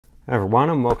Hi everyone,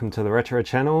 and welcome to the Retro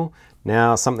channel.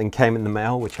 Now something came in the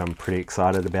mail which I'm pretty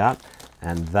excited about,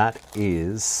 and that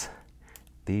is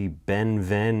the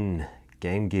BennVenn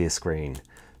Game Gear screen.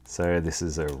 So this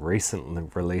is a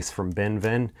recent release from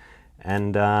BennVenn,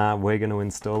 and we're going to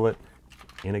install it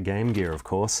in a Game Gear, of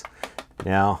course.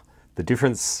 Now the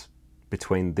difference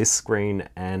between this screen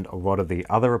and a lot of the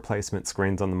other replacement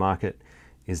screens on the market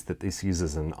is that this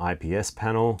uses an IPS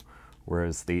panel,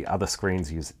 whereas the other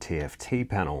screens use a TFT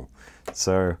panel.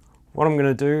 So what I'm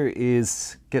going to do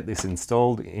is get this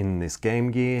installed in this Game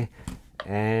Gear,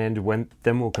 and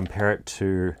then we'll compare it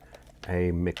to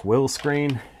a McWill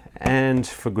screen, and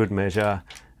for good measure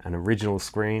an original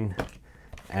screen,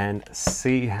 and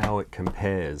see how it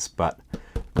compares. But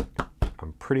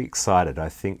I'm pretty excited. I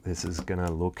think this is going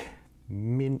to look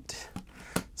mint.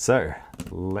 So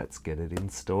let's get it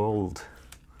installed.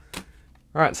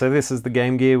 Alright, so this is the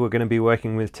Game Gear we're going to be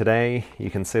working with today. You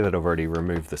can see that I've already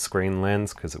removed the screen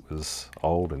lens because it was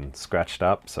old and scratched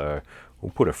up, so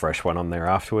we'll put a fresh one on there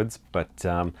afterwards. But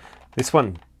this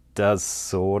one does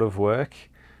sort of work.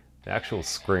 The actual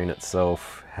screen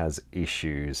itself has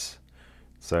issues,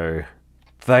 so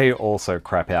they also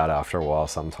crap out after a while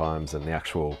sometimes, and the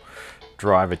actual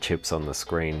driver chips on the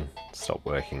screen stop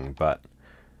working. But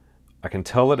I can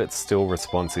tell that it's still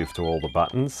responsive to all the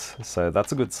buttons, so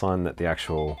that's a good sign that the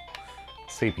actual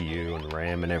CPU and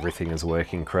RAM and everything is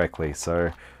working correctly.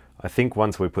 So I think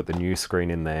once we put the new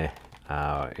screen in there,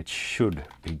 it should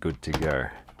be good to go.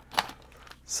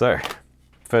 So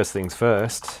first things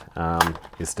first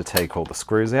is to take all the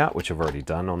screws out, which I've already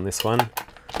done on this one.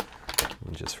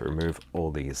 And just remove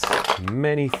all these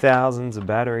many thousands of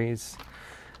batteries.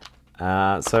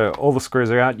 So all the screws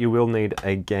are out. You will need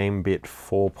a Gambit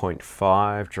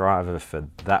 4.5 driver for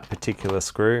that particular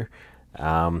screw.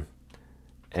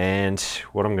 And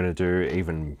what I'm going to do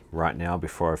even right now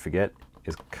before I forget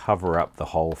is cover up the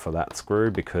hole for that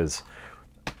screw, because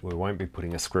we won't be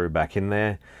putting a screw back in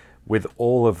there. With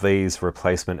all of these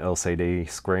replacement LCD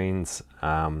screens,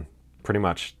 pretty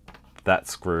much that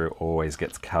screw always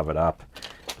gets covered up,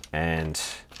 and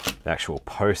the actual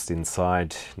post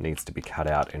inside needs to be cut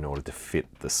out in order to fit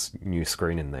this new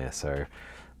screen in there. So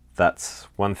that's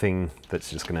one thing that's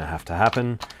just going to have to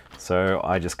happen. So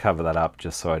I just cover that up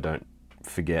just so I don't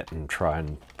forget and try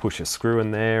and push a screw in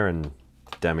there and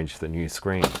damage the new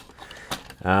screen.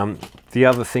 The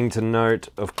other thing to note,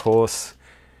 of course,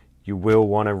 you will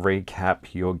want to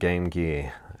recap your Game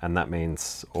Gear, and that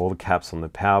means all the caps on the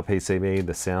power PCB,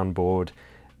 the soundboard,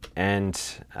 and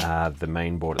the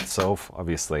main board itself.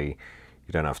 Obviously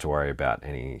you don't have to worry about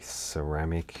any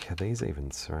ceramic. Are these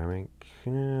even ceramic?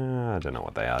 I don't know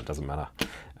what they are, it doesn't matter.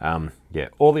 Yeah,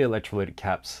 all the electrolytic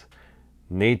caps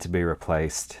need to be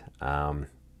replaced.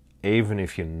 Even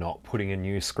if you're not putting a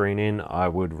new screen in, I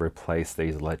would replace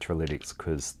these electrolytics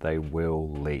because they will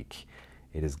leak.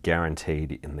 It is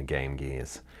guaranteed in the Game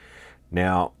Gears.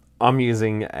 Now I'm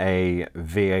using a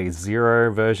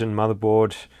VA0 version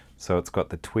motherboard, so it's got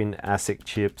the twin ASIC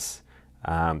chips.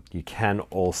 You can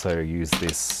also use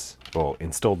this, or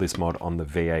install this mod on the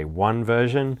VA1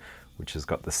 version, which has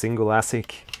got the single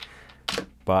ASIC,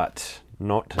 but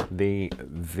not the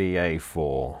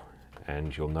VA4.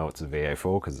 And you'll know it's a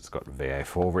VA4 because it's got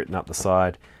VA4 written up the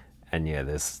side. And yeah,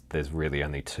 there's really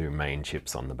only two main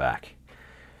chips on the back.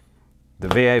 The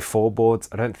VA4 boards,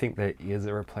 I don't think there is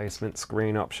a replacement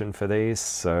screen option for these,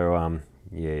 so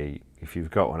yeah, if you've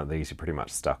got one of these, you're pretty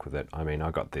much stuck with it. I mean,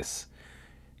 I got this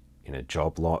in a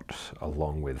job lot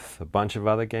along with a bunch of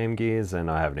other Game Gears,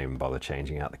 and I haven't even bothered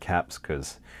changing out the caps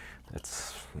because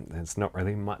there's not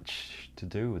really much to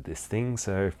do with this thing,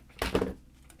 so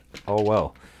oh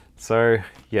well. So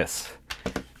yes,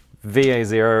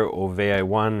 VA0 or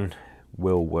VA1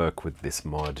 will work with this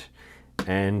mod.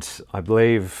 And I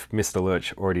believe Mr.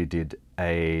 Lurch already did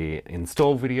a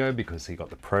install video because he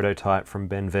got the prototype from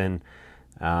BennVenn,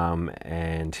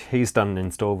 and he's done an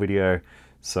install video.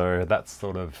 So that's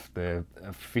sort of the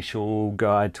official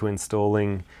guide to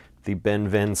installing the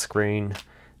BennVenn screen.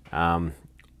 I'm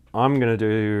going to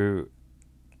do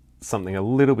something a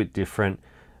little bit different,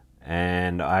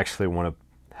 and I actually want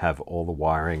to have all the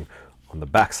wiring on the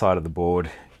back side of the board.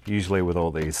 Usually with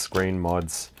all these screen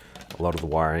mods, a lot of the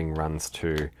wiring runs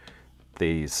to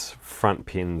these front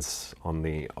pins on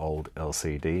the old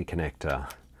LCD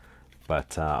connector.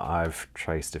 But I've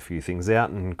traced a few things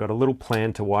out and got a little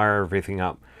plan to wire everything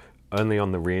up only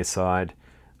on the rear side.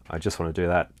 I just want to do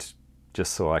that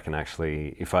just so I can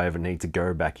actually, if I ever need to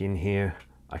go back in here,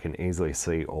 I can easily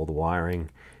see all the wiring.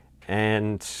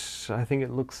 And I think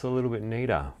it looks a little bit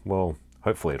neater. Well,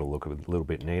 hopefully it'll look a little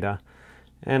bit neater.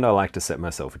 And I like to set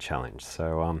myself a challenge.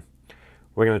 So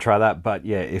we're going to try that. But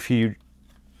yeah, if you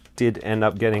did end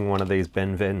up getting one of these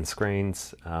BennVenn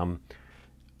screens,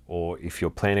 or if you're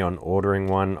planning on ordering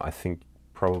one, I think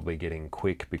probably getting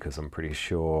quick, because I'm pretty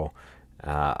sure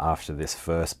after this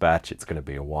first batch it's going to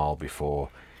be a while before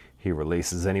he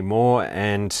releases any more.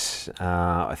 And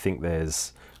I think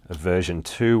there's a version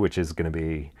 2 which is going to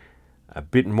be a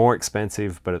bit more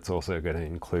expensive, but it's also going to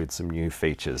include some new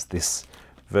features. This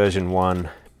version 1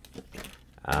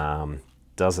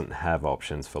 doesn't have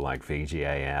options for like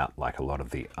VGA out like a lot of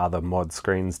the other mod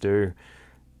screens do,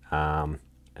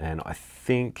 and I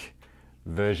think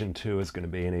version 2 is going to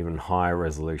be an even higher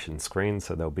resolution screen,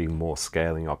 so there'll be more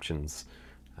scaling options,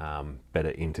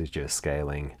 better integer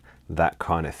scaling, that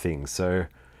kind of thing. So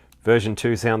version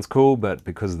 2 sounds cool, but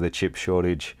because of the chip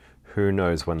shortage, who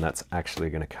knows when that's actually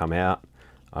going to come out.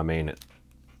 I mean, it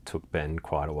took Ben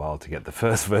quite a while to get the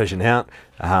first version out,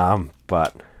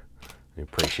 but we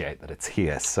appreciate that it's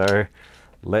here. So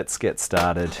let's get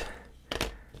started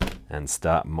and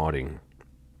start modding.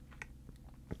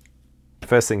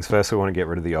 First things first, we want to get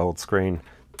rid of the old screen.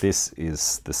 This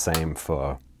is the same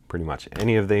for pretty much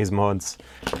any of these mods.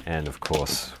 And of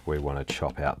course, we want to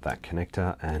chop out that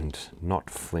connector and not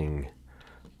fling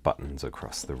buttons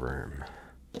across the room.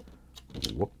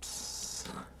 Whoops.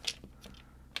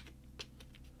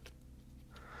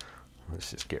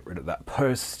 Let's just get rid of that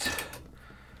post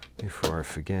before I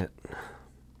forget.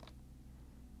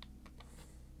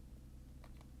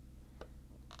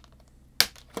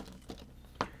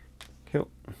 Cool.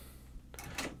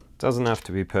 Doesn't have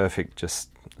to be perfect, just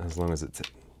as long as it's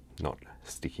not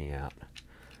sticking out.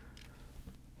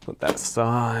 Put that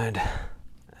aside.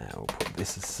 And we'll put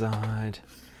this aside.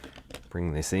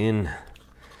 Bring this in.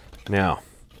 Now,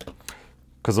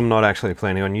 because I'm not actually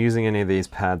planning on using any of these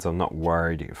pads, I'm not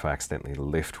worried if I accidentally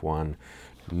lift one.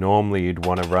 Normally you'd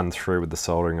want to run through with the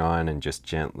soldering iron and just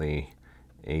gently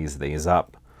ease these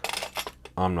up.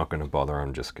 I'm not going to bother,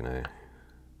 I'm just going to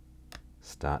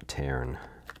start tearing.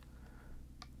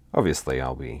 Obviously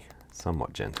I'll be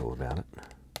somewhat gentle about it.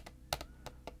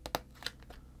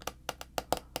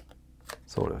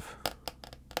 Sort of.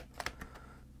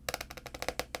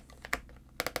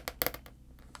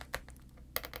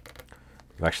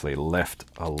 I've actually left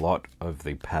a lot of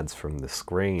the pads from the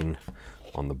screen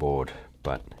on the board,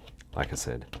 but like I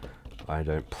said, I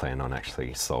don't plan on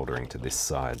actually soldering to this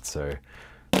side, so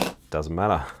it doesn't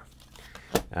matter.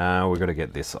 We've got to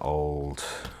get this old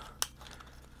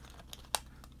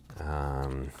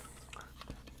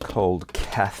cold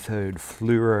cathode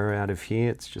fluoro out of here.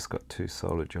 It's just got 2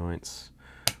 solder joints,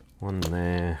 one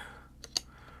there,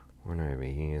 one over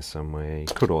here somewhere. You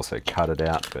could also cut it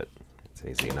out, but it's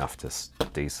easy enough to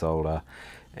desolder.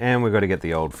 And we've got to get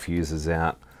the old fuses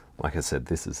out. Like I said,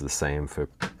 this is the same for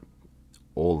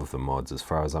all of the mods as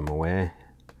far as I'm aware.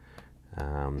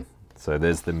 So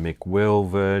there's the McWill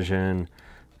version.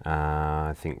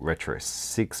 I think Retro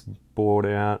 6 brought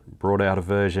out a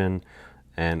version,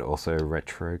 and also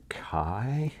Retro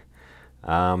Kai.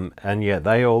 And yeah,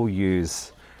 they all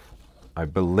use, I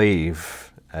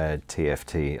believe, a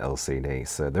TFT LCD.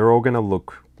 So they're all going to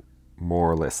look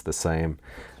more or less the same.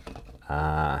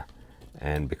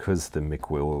 And because the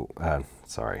McWill,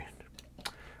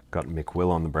 got McWill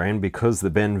on the brain, because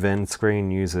the BennVenn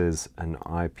screen uses an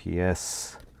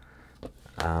IPS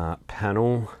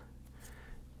panel,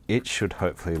 it should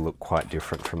hopefully look quite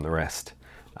different from the rest.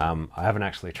 I haven't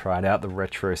actually tried out the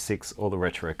Retro 6 or the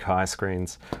Retro Kai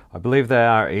screens. I believe they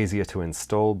are easier to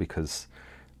install because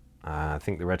I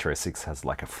think the Retro 6 has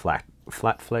like a flat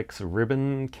flex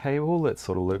ribbon cable that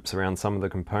sort of loops around some of the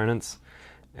components,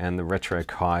 and the Retro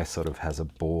Kai sort of has a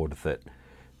board that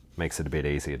makes it a bit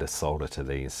easier to solder to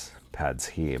these pads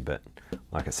here. But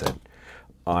like I said,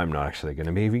 I'm not actually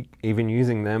going to be even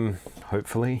using them,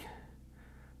 hopefully,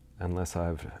 unless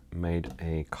I've made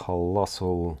a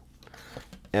colossal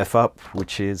F up,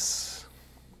 which is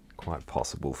quite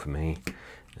possible for me.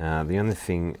 The only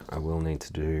thing I will need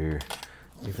to do,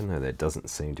 even though there doesn't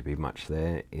seem to be much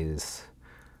there, is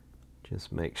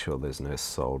just make sure there's no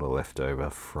solder left over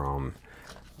from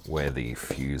where the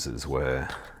fuses were,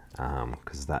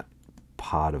 because that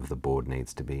part of the board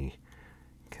needs to be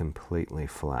completely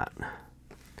flat.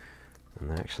 And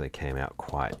that actually came out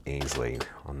quite easily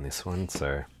on this one.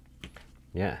 So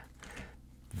yeah,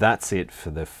 that's it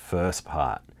for the first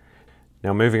part.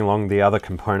 Now moving along, the other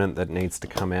component that needs to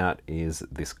come out is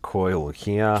this coil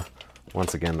here.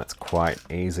 Once again, that's quite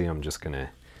easy. I'm just going to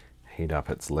heat up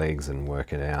its legs and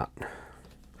work it out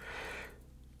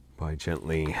by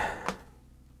gently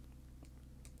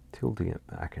tilting it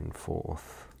back and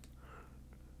forth,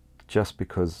 just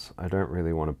because I don't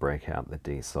really want to break out the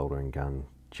desoldering gun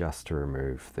just to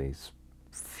remove these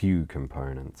few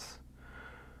components.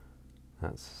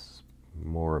 That's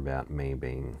more about me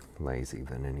being lazy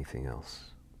than anything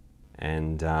else.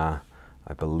 And I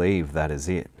believe that is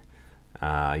it.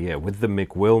 Yeah, with the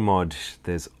McWill mod,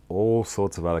 there's all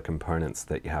sorts of other components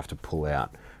that you have to pull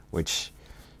out, which,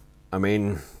 I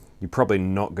mean, you're probably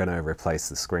not going to replace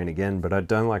the screen again, but I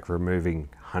don't like removing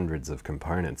hundreds of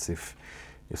components. If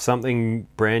something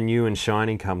brand new and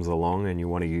shiny comes along and you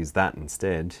want to use that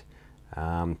instead,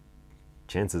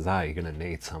 chances are you're going to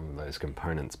need some of those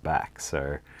components back.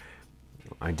 So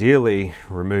ideally,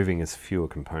 removing as fewer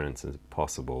components as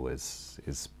possible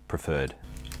is preferred.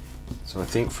 So I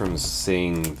think from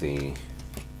seeing the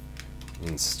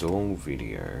install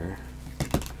video,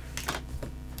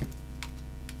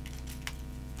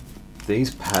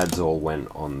 these pads all went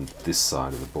on this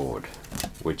side of the board,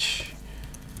 which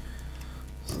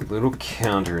is a little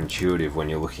counterintuitive when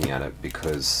you're looking at it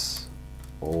because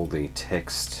all the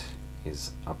text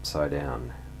is upside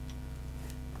down.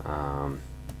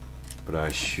 But I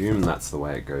assume that's the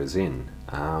way it goes in.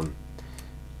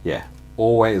 Yeah,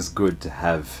 always good to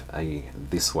have a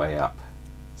this way up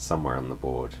somewhere on the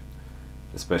board,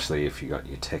 especially if you got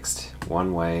your text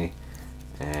one way,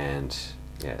 and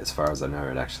yeah, as far as I know,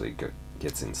 it actually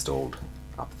gets installed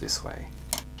up this way.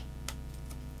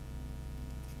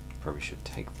 Probably should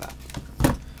take that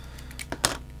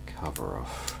cover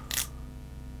off.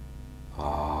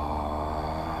 Oh,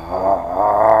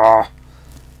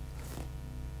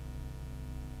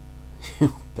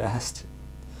 you bastard.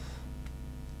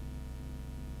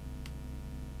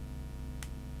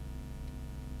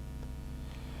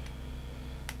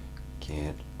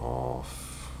 Get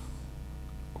off.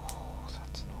 Oh,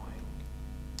 that's annoying.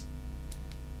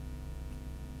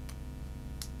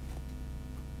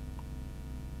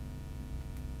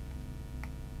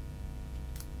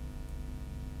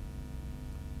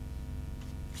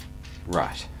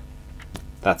 Right,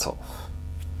 that's off.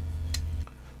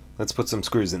 Let's put some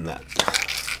screws in that.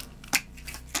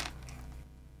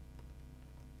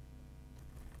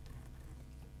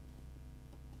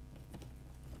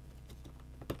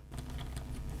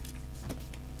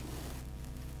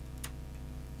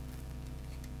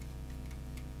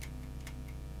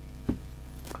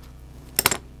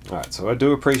 Alright, so I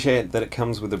do appreciate that it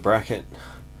comes with a bracket.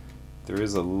 There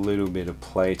is a little bit of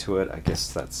play to it. I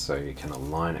guess that's so you can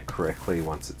align it correctly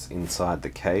once it's inside the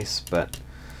case, but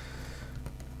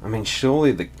I mean,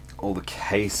 surely all the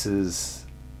cases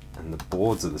and the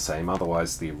boards are the same,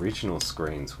 otherwise the original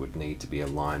screens would need to be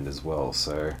aligned as well.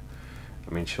 So,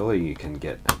 I mean, surely you can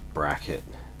get a bracket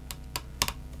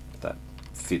that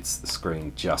fits the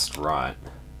screen just right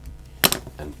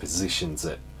and positions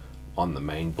it on the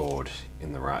main board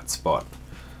in the right spot.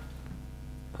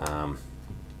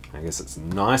 I guess it's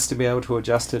nice to be able to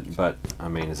adjust it, but I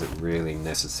mean, is it really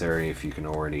necessary if you can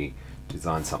already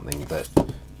design something that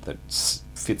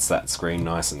fits that screen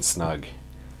nice and snug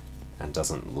and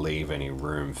doesn't leave any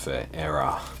room for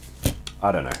error?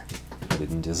 I don't know. I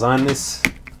didn't design this,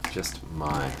 just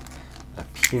my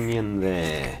opinion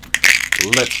there.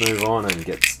 Let's move on and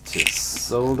get to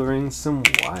soldering some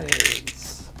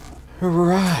wires.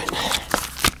 Right,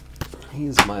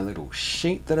 here's my little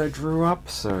sheet that I drew up,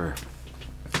 so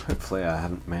hopefully I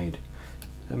haven't made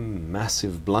a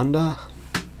massive blunder.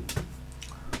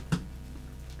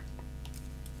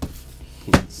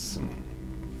 Here's some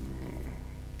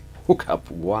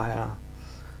hookup wire.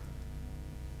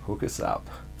 Hook us up.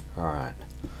 Alright,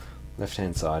 left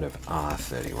hand side of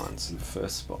R31. So the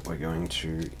first spot we're going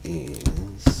to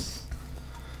is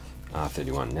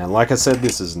R31. Now, like I said,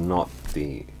 this is not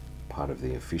the part of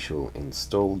the official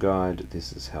install guide.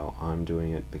 This is how I'm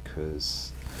doing it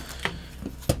because,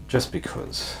 just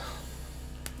because.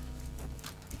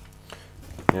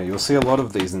 Now you'll see a lot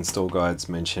of these install guides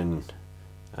mention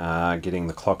getting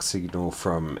the clock signal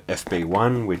from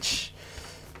FB1, which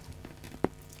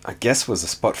I guess was a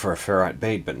spot for a ferrite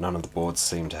bead, but none of the boards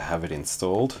seem to have it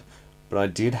installed. But I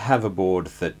did have a board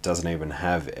that doesn't even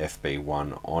have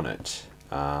FB1 on it,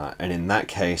 and in that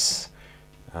case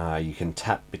you can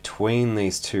tap between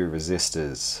these two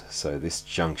resistors, so this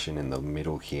junction in the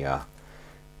middle here,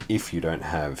 if you don't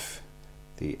have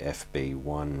the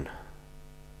FB1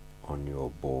 on your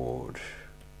board.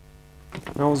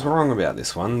 I was wrong about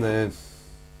this one. The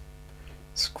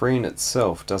screen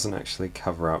itself doesn't actually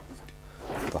cover up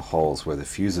the holes where the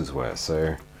fuses were,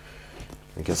 so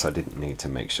I guess I didn't need to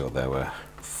make sure they were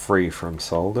free from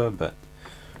solder, but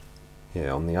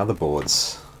yeah, on the other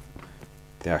boards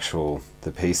the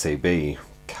PCB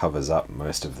covers up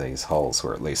most of these holes,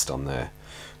 or at least on the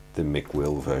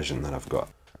McWill version that I've got.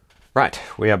 Right,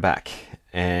 we are back,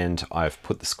 and I've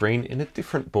put the screen in a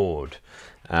different board.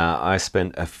 I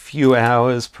spent a few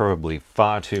hours, probably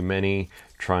far too many,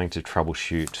 trying to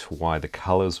troubleshoot why the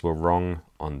colors were wrong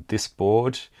on this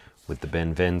board with the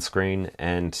BennVenn screen,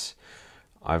 and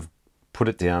I've put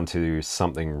it down to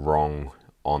something wrong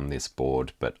on this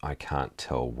board, but I can't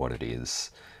tell what it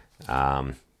is.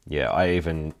 Yeah, I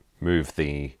even moved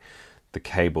the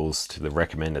cables to the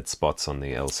recommended spots on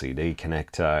the LCD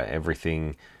connector,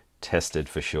 everything tested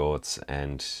for shorts,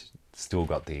 and still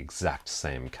got the exact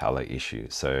same color issue.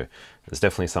 So there's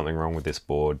definitely something wrong with this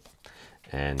board,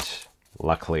 and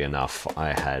luckily enough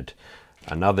I had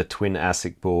another twin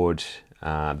ASIC board.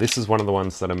 This is one of the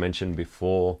ones that I mentioned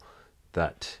before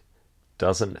that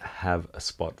doesn't have a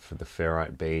spot for the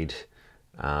ferrite bead,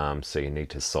 so you need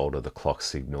to solder the clock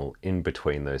signal in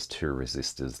between those two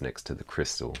resistors next to the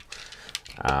crystal.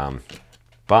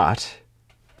 But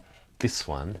this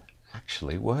one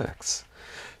actually works.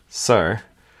 So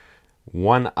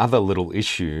one other little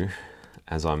issue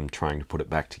as I'm trying to put it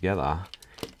back together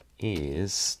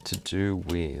is to do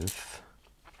with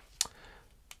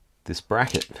this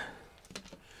bracket.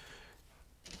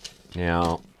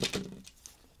 Now,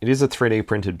 it is a 3D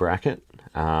printed bracket,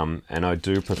 and I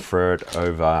do prefer it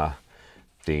over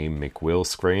the McWill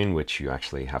screen, which you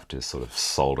actually have to sort of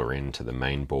solder into the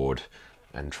main board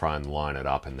and try and line it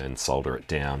up and then solder it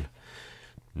down.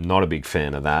 Not a big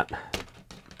fan of that,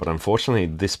 but unfortunately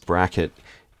this bracket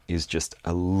is just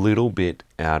a little bit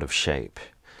out of shape,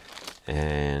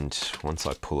 and once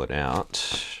I pull it out,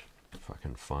 if I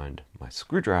can find my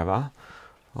screwdriver,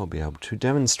 I'll be able to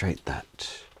demonstrate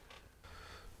that.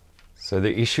 So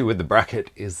the issue with the bracket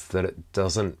is that it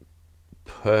doesn't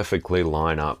perfectly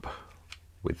line up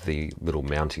with the little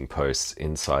mounting posts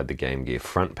inside the Game Gear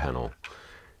front panel.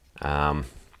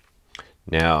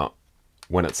 Now,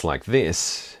 when it's like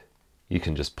this, you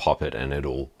can just pop it and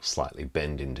it'll slightly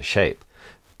bend into shape.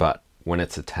 But when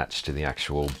it's attached to the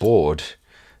actual board,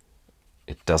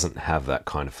 it doesn't have that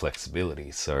kind of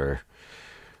flexibility. So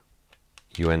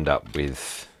you end up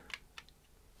with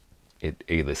it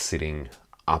either sitting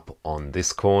up on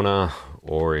this corner,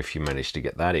 or if you manage to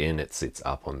get that in, it sits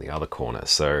up on the other corner.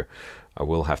 So I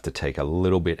will have to take a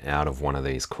little bit out of one of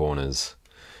these corners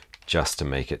just to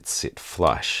make it sit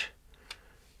flush.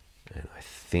 And I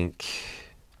think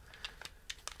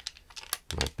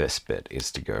my best bet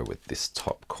is to go with this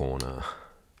top corner.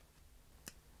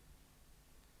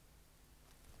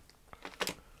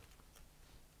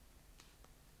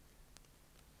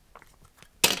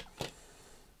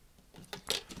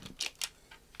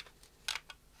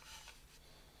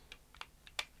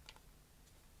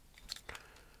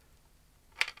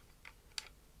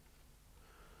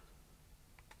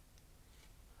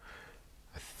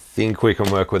 I think we can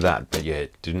work with that, but yeah,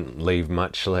 it didn't leave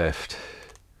much left.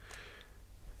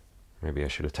 Maybe I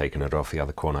should have taken it off the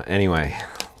other corner. Anyway,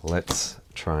 let's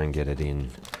try and get it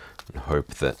in and hope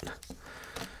that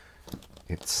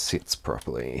it sits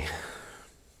properly.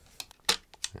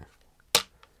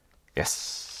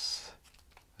 Yes,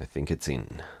 I think it's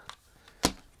in.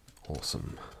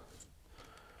 Awesome.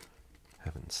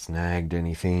 Haven't snagged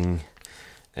anything.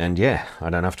 And yeah, I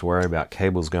don't have to worry about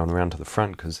cables going around to the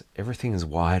front because everything is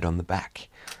wired on the back.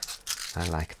 I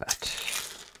like that.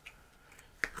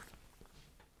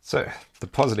 So, the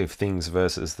positive things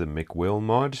versus the McWill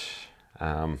mod.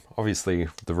 Obviously,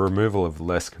 the removal of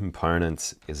less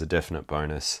components is a definite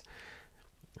bonus.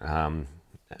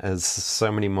 As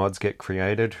so many mods get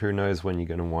created, who knows when you're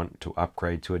going to want to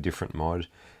upgrade to a different mod,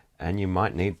 and you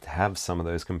might need to have some of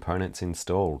those components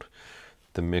installed.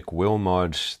 The McWill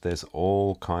mod, there's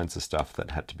all kinds of stuff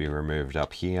that had to be removed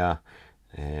up here,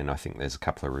 and I think there's a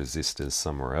couple of resistors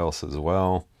somewhere else as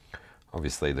well.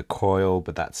 Obviously the coil,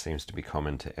 but that seems to be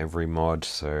common to every mod,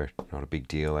 so not a big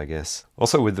deal, I guess.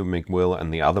 Also with the McWill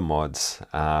and the other mods,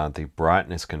 the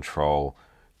brightness control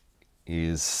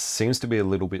seems to be a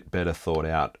little bit better thought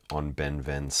out on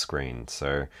BennVenn's screen.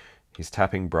 So he's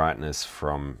tapping brightness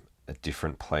from a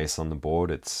different place on the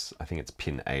board. I think it's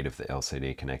pin 8 of the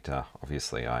LCD connector.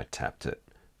 Obviously I tapped it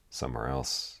somewhere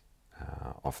else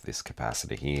off this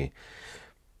capacitor here,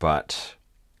 but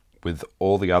with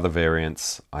all the other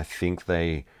variants, I think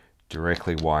they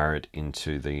directly wire it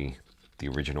into the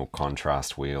original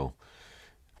contrast wheel,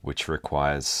 which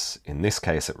requires, in this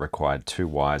case, it required 2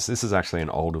 wires. This is actually an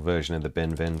older version of the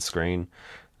BennVenn screen,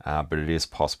 but it is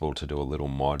possible to do a little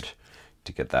mod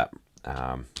to get that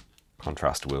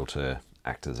contrast wheel to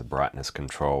act as a brightness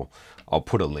control. I'll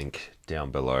put a link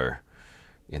down below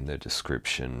in the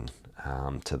description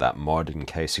to that mod in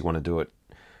case you want to do it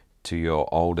to your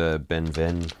older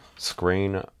BennVenn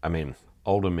screen. I mean,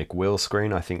 older McWill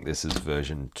screen. I think this is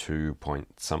version 2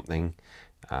 point something.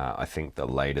 I think the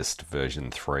latest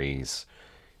version 3's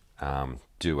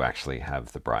do actually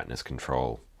have the brightness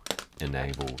control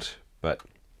enabled. But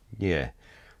yeah,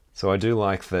 so I do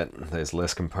like that there's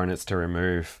less components to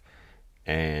remove,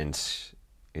 and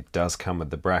it does come with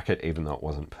the bracket, even though it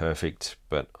wasn't perfect,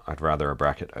 but I'd rather a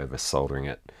bracket over soldering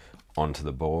it onto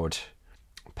the board.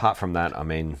 Apart from that, I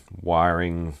mean,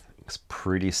 wiring is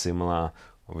pretty similar.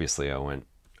 Obviously I went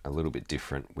a little bit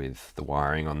different with the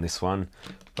wiring on this one,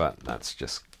 but that's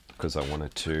just because I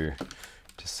wanted to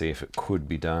see if it could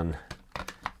be done,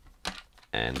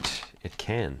 and it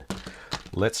can.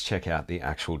 Let's check out the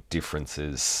actual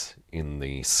differences in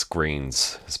the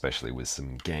screens, especially with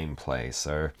some gameplay.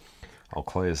 So I'll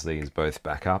close these both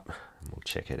back up and we'll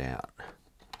check it out.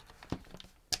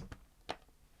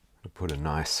 I'll put a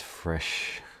nice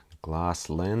fresh glass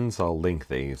lens. I'll link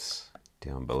these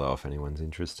down below if anyone's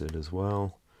interested as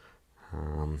well.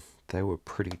 They were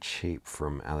pretty cheap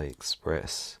from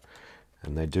AliExpress,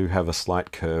 and they do have a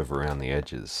slight curve around the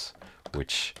edges,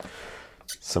 which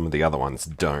some of the other ones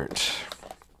don't,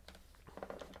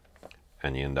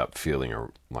 and you end up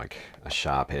feeling like a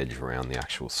sharp edge around the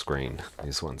actual screen.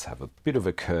 These ones have a bit of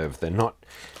a curve. They're not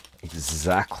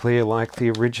exactly like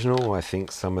the original. I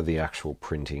think some of the actual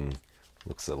printing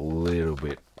looks a little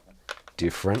bit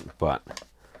different, but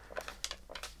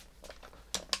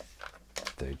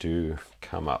they do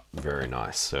come up very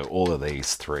nice. So all of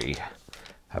these three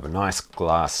have a nice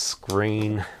glass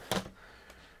screen.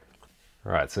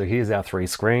 All right, so here's our three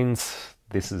screens.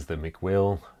 This is the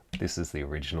McWill, this is the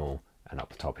original, and up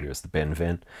the top here is the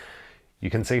BennVenn. You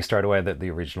can see straight away that the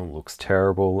original looks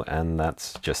terrible, and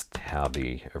that's just how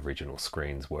the original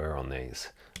screens were on these.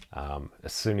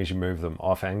 As soon as you move them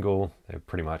off angle, they're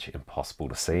pretty much impossible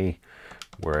to see,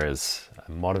 whereas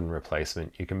a modern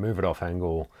replacement, you can move it off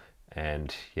angle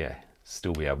and yeah,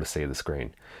 still be able to see the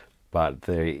screen. But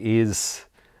there is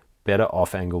better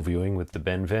off-angle viewing with the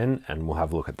BennVenn, and we'll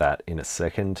have a look at that in a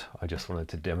second. I just wanted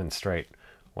to demonstrate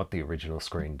what the original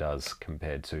screen does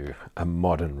compared to a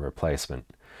modern replacement.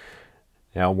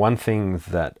 Now, one thing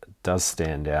that does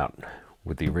stand out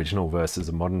with the original versus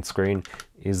a modern screen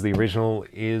is the original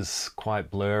is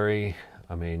quite blurry.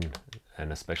 I mean,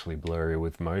 and especially blurry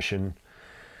with motion.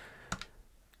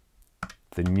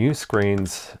 The new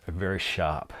screens are very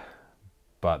sharp,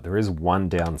 but there is one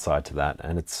downside to that,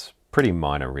 and it's pretty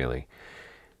minor really.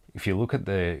 If you look at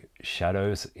the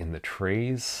shadows in the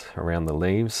trees around the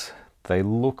leaves, they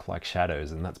look like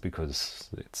shadows, and that's because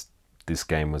this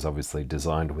game was obviously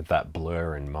designed with that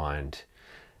blur in mind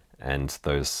and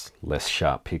those less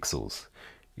sharp pixels.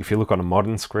 If you look on a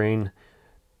modern screen,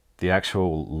 the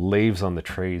actual leaves on the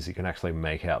trees, you can actually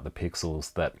make out the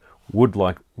pixels that would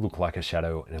look like a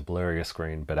shadow in a blurrier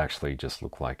screen, but actually just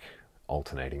look like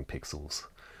alternating pixels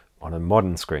on a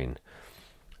modern screen.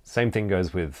 Same thing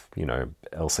goes with, you know,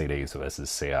 LCDs versus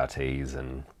CRTs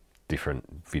and different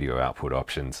video output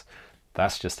options.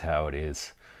 That's just how it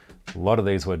is. A lot of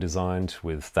these were designed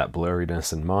with that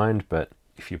blurriness in mind, but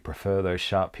if you prefer those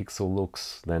sharp pixel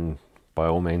looks, then by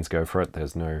all means go for it.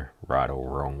 There's no right or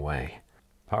wrong way.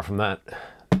 Apart from that,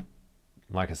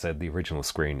 like I said, the original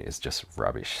screen is just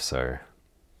rubbish, so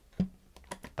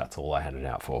that's all I had it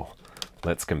out for.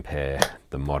 Let's compare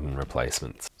the modern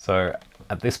replacements. So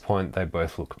at this point, they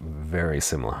both look very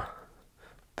similar.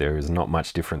 There is not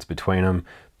much difference between them.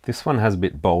 This one has a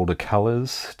bit bolder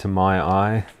colors to my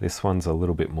eye. This one's a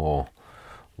little bit more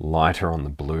lighter on the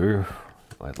blue,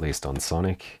 at least on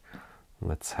Sonic.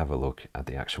 Let's have a look at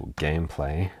the actual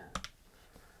gameplay.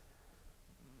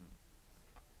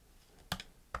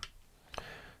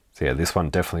 So yeah, this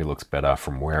one definitely looks better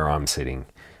from where I'm sitting,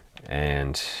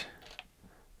 and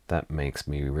that makes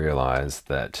me realize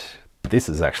that this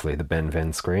is actually the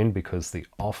BennVenn screen, because the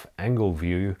off-angle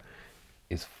view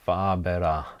is far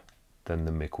better than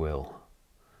the McWill.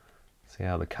 See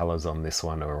how the colors on this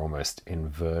one are almost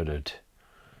inverted,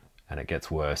 and it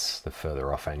gets worse the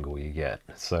further off angle you get.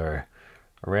 So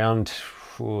around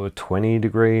 20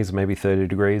 degrees, maybe 30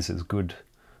 degrees is good,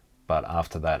 but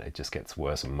after that it just gets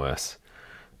worse and worse.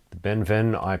 The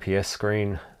BennVenn IPS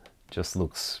screen just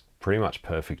looks pretty much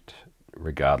perfect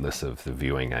regardless of the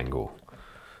viewing angle.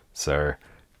 So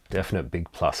definite big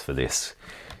plus for this.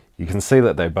 You can see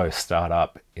that they both start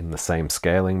up in the same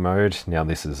scaling mode. Now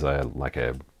this is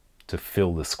to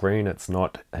fill the screen. It's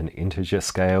not an integer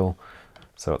scale,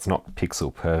 so it's not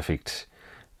pixel perfect.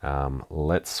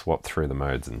 Let's swap through the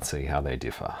modes and see how they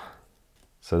differ.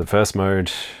 So the first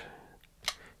mode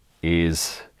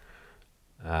is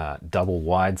double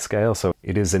wide scale. So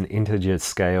it is an integer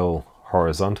scale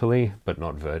horizontally, but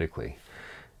not vertically.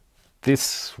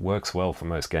 This works well for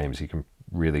most games. You can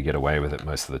really get away with it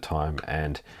most of the time,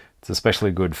 and it's especially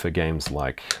good for games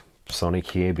like Sonic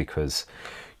here, because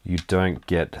you don't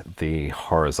get the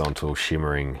horizontal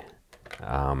shimmering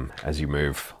as you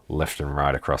move left and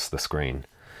right across the screen.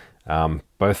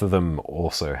 Both of them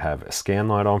also have a scan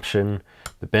light option.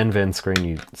 The BennVenn screen,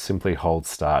 you simply hold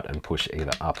start and push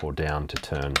either up or down to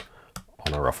turn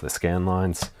on or off the scan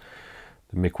lines.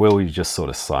 The McWill, you just sort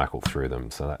of cycle through them,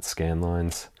 so that's scan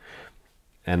lines.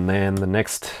 And then the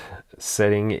next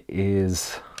setting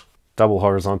is double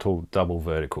horizontal, double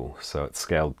vertical. So it's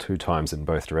scaled 2 times in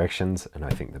both directions, and I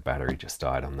think the battery just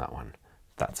died on that one.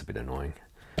 That's a bit annoying.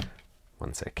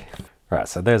 One sec. Right,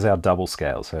 so there's our double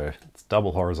scale. So it's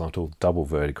double horizontal, double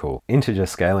vertical. Integer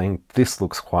scaling, this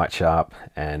looks quite sharp,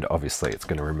 and obviously it's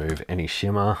going to remove any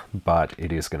shimmer, but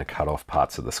it is going to cut off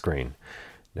parts of the screen.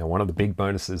 Now, one of the big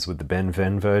bonuses with the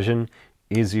BennVenn version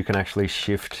is you can actually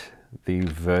shift the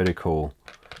vertical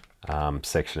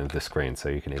section of the screen, so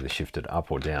you can either shift it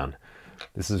up or down.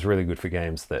 This is really good for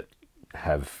games that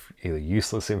have either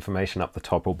useless information up the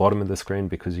top or bottom of the screen,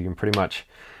 because you can pretty much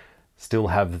still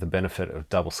have the benefit of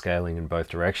double scaling in both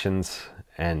directions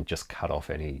and just cut off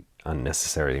any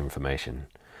unnecessary information.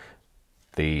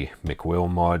 The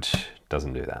McWill mod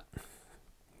doesn't do that.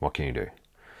 What can you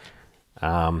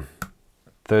do?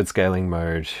 Third scaling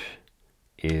mode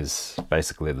is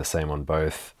basically the same on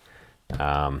both.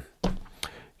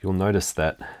 You'll notice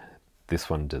that this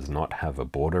one does not have a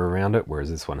border around it, whereas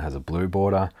this one has a blue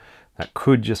border. That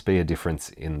could just be a difference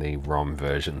in the ROM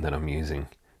version that I'm using.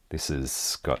 This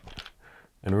has got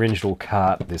an original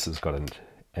cart, this has got an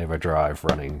EverDrive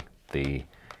running the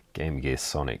Game Gear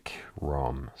Sonic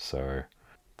ROM, so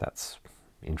that's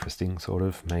interesting, sort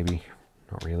of, maybe,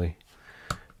 not really.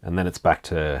 And then it's back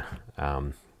to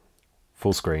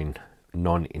full screen,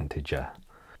 non-integer.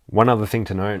 One other thing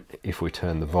to note, if we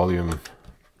turn the volume,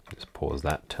 just pause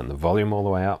that, turn the volume all the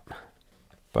way up.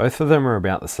 Both of them are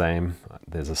about the same.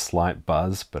 There's a slight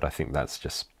buzz, but I think that's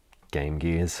just Game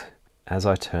Gears. As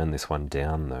I turn this one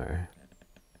down though,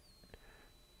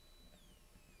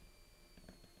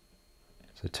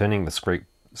 so turning the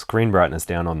screen brightness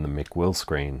down on the McWill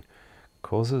screen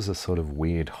causes a sort of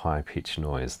weird high-pitched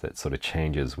noise that sort of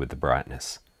changes with the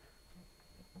brightness.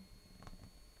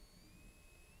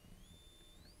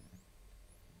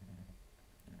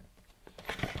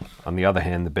 On the other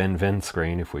hand, the BennVenn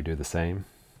screen, if we do the same,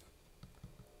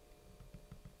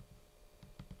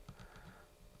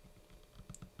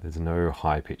 there's no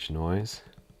high-pitched noise.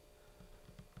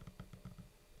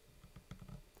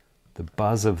 The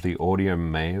buzz of the audio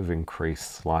may have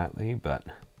increased slightly, but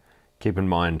keep in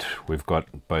mind we've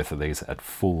got both of these at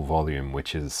full volume,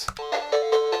 which is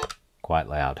quite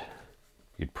loud.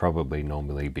 You'd probably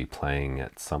normally be playing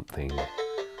at something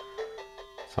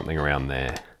around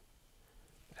there.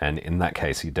 And in that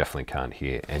case, you definitely can't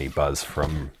hear any buzz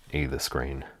from either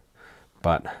screen.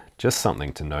 But just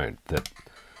something to note that,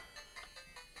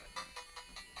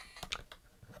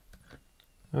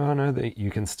 oh no, that you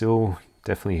can still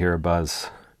definitely hear a buzz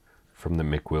from the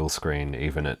McWill screen,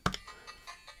 even at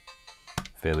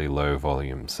fairly low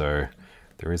volume. So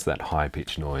there is that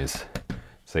high-pitched noise.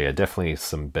 So yeah, definitely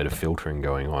some better filtering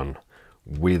going on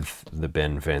with the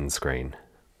BennVenn screen.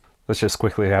 Let's just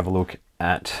quickly have a look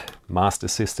at Master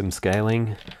System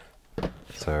scaling.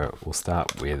 So we'll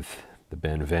start with the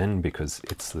BennVenn because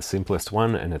it's the simplest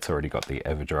one and it's already got the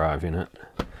EverDrive in it,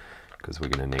 because we're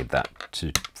going to need that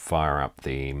to fire up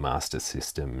the Master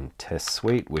System test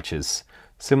suite, which is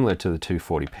similar to the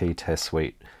 240p test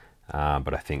suite,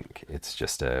 but I think it's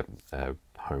just a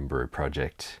homebrew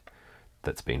project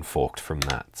that's been forked from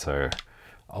that. So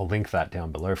I'll link that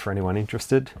down below for anyone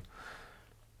interested.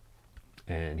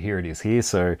 And here it is here.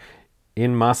 So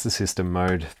in Master System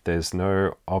mode, there's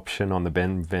no option on the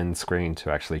BennVenn screen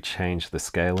to actually change the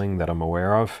scaling that I'm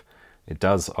aware of. It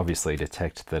does obviously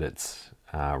detect that it's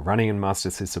running in Master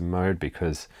System mode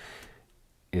because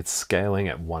it's scaling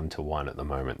at 1:1 at the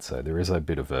moment. So there is a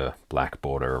bit of a black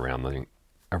border around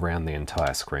the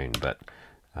entire screen, but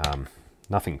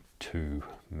nothing too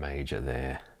major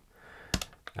there.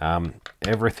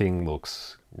 Everything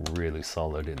looks really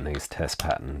solid in these test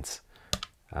patterns.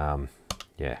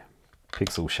 Yeah,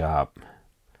 pixel sharp,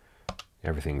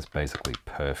 everything's basically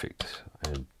perfect,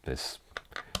 and there's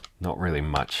not really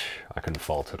much I can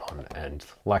fault it on. And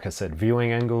like I said,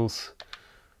 viewing angles,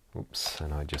 oops,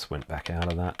 and I just went back out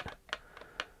of that.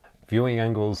 Viewing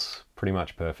angles, pretty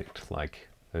much perfect. Like,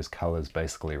 those colors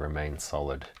basically remain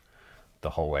solid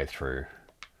the whole way through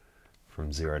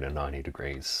from 0 to 90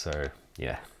 degrees. So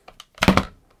yeah.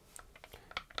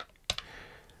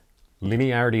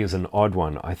 Linearity is an odd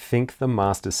one. I think the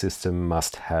Master System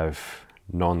must have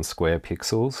non-square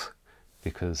pixels,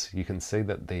 because you can see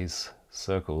that these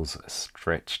circles are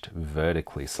stretched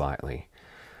vertically slightly.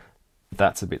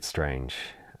 That's a bit strange.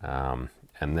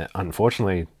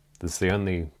 Unfortunately,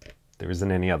 there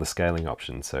isn't any other scaling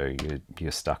option, so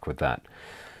you're stuck with that.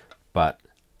 But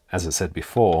as I said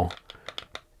before,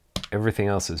 everything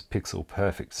else is pixel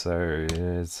perfect, so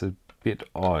it's a bit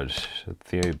odd.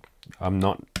 I'm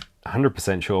not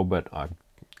 100% sure, but I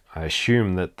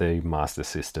assume that the Master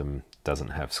System doesn't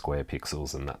have square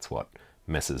pixels, and that's what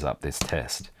messes up this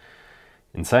test.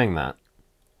 In saying that,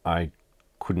 I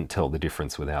couldn't tell the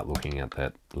difference without looking at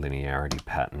that linearity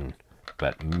pattern,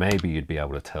 but maybe you'd be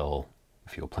able to tell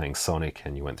if you're playing Sonic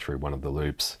and you went through one of the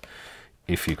loops.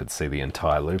 If you could see the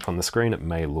entire loop on the screen, it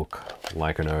may look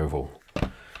like an oval.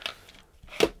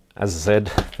 As I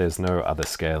said, there's no other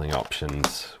scaling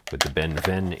options with the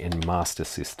BennVenn in Master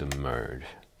System mode.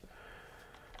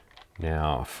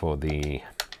 Now for the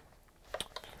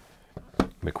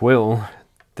McWill,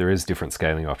 there is different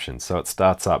scaling options. So it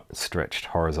starts up stretched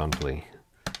horizontally,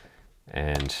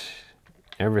 and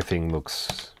everything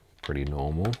looks pretty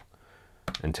normal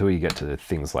until you get to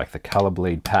things like the color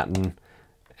bleed pattern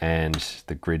and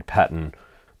the grid pattern.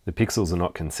 The pixels are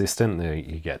not consistent.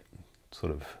 You get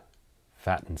sort of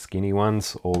fat and skinny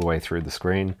ones all the way through the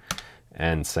screen,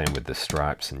 and same with the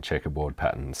stripes and checkerboard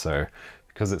pattern. So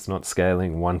because it's not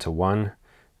scaling 1-to-1,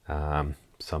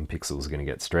 some pixels are going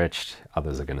to get stretched,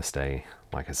 others are going to stay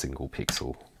like a single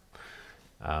pixel.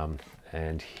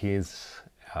 And here's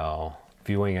our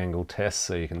viewing angle test,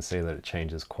 so you can see that it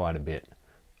changes quite a bit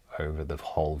over the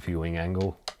whole viewing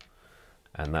angle,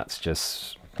 and that's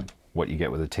just what you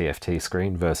get with a TFT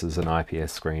screen versus an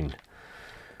IPS screen.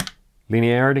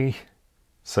 Linearity,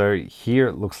 so here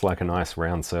it looks like a nice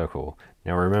round circle.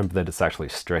 Now remember that it's actually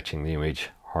stretching the image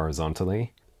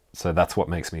horizontally, so that's what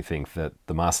makes me think that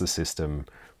the Master System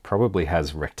probably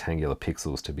has rectangular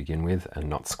pixels to begin with and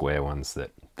not square ones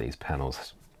that these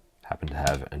panels happen to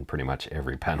have, and pretty much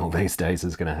every panel these days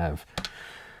is going to have.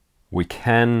 We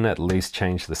can at least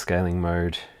change the scaling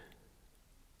mode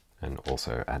and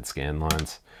also add scan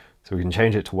lines. So we can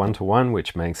change it to 1-to-1,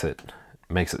 which makes it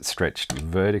stretched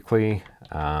vertically,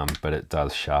 but it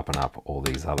does sharpen up all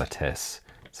these other tests,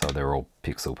 so they're all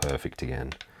pixel perfect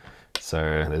again.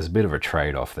 So there's a bit of a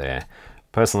trade-off there.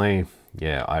 Personally,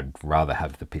 yeah, I'd rather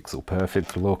have the pixel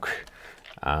perfect look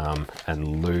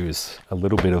and lose a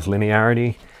little bit of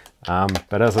linearity.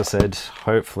 But as I said,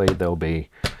 hopefully there'll be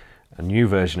a new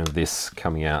version of this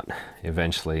coming out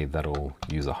eventually that'll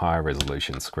use a higher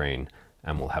resolution screen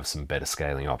and will have some better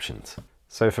scaling options.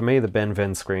 So for me, the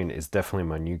BennVenn screen is definitely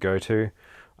my new go-to.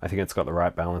 I think it's got the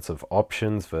right balance of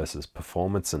options versus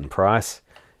performance and price.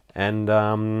 And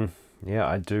yeah,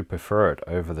 I do prefer it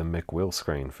over the McWill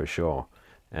screen for sure.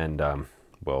 And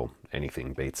well,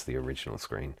 anything beats the original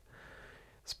screen.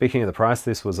 Speaking of the price,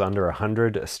 this was under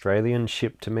 100 Australian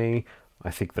shipped to me. I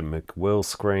think the McWill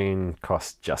screen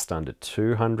cost just under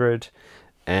 200.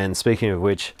 And speaking of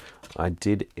which, I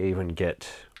did even get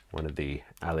one of the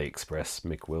AliExpress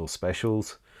McWill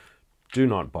specials. Do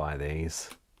not buy these.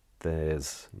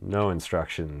 There's no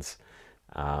instructions.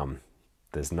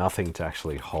 There's nothing to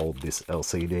actually hold this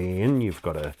LCD in. You've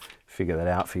got to figure that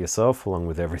out for yourself along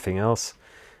with everything else.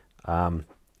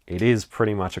 It is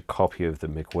pretty much a copy of the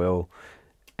McWill,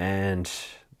 and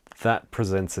that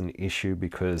presents an issue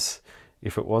because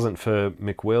if it wasn't for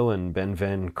McWill and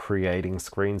BennVenn creating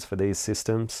screens for these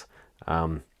systems,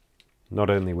 not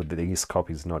only would these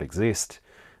copies not exist,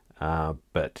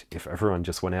 but if everyone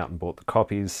just went out and bought the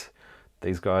copies,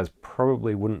 these guys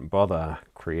probably wouldn't bother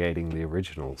creating the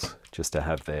originals just to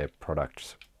have their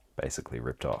product basically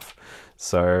ripped off.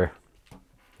 So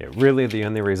yeah, really the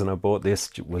only reason I bought this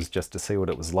was just to see what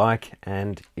it was like,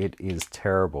 and it is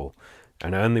terrible.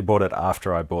 And I only bought it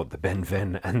after I bought the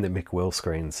BennVenn and the McWill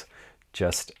screens,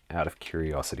 just out of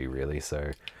curiosity really. So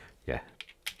yeah,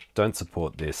 don't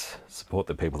support this. Support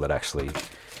the people that actually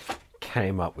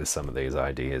came up with some of these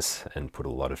ideas and put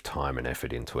a lot of time and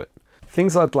effort into it.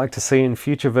 Things I'd like to see in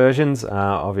future versions,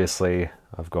 obviously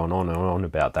I've gone on and on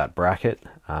about that bracket.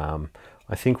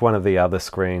 I think one of the other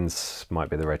screens might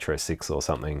be the Retro 6 or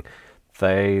something.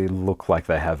 They look like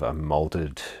they have a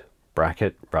molded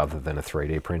bracket rather than a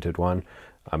 3D printed one.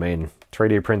 I mean,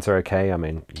 3D prints are okay. I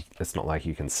mean, it's not like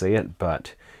you can see it,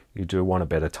 but you do want a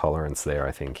better tolerance there,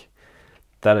 I think.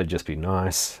 That'd just be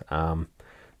nice.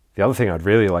 The other thing I'd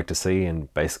really like to see in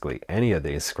basically any of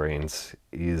these screens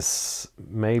is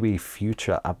maybe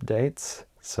future updates.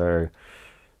 So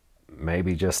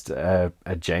maybe just a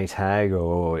JTAG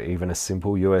or even a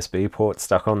simple USB port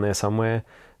stuck on there somewhere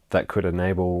that could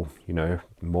enable, you know,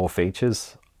 more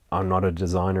features. I'm not a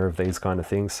designer of these kind of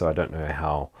things, so I don't know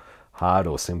how hard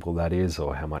or simple that is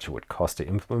or how much it would cost to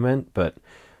implement, but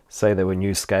say there were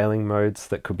new scaling modes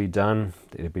that could be done,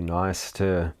 it'd be nice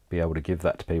to be able to give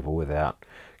that to people without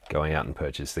going out and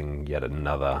purchasing yet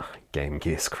another Game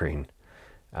Gear screen.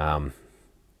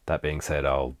 That being said,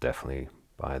 I'll definitely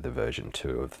buy the version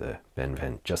 2 of the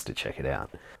BennVenn just to check it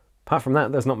out. Apart from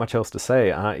that, there's not much else to say.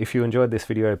 If you enjoyed this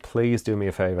video, please do me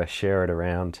a favor, share it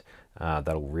around.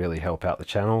 That'll really help out the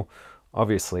channel.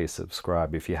 Obviously,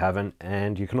 subscribe if you haven't,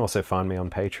 and you can also find me on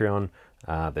Patreon.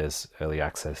 There's early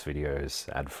access videos,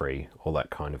 ad-free, all that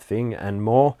kind of thing, and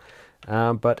more.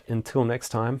 But until next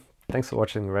time, thanks for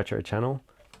watching the Retro Channel.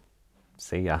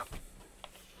 See ya.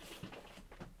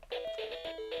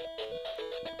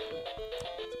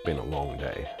 It's been a long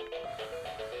day.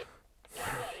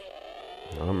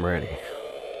 I'm ready.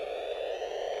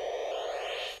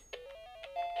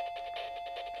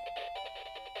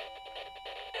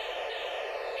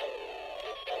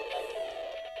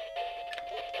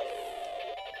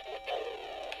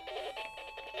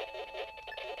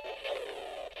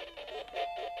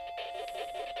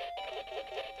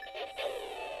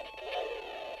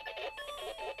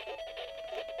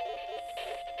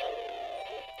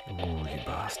 Oh, you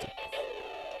bastard.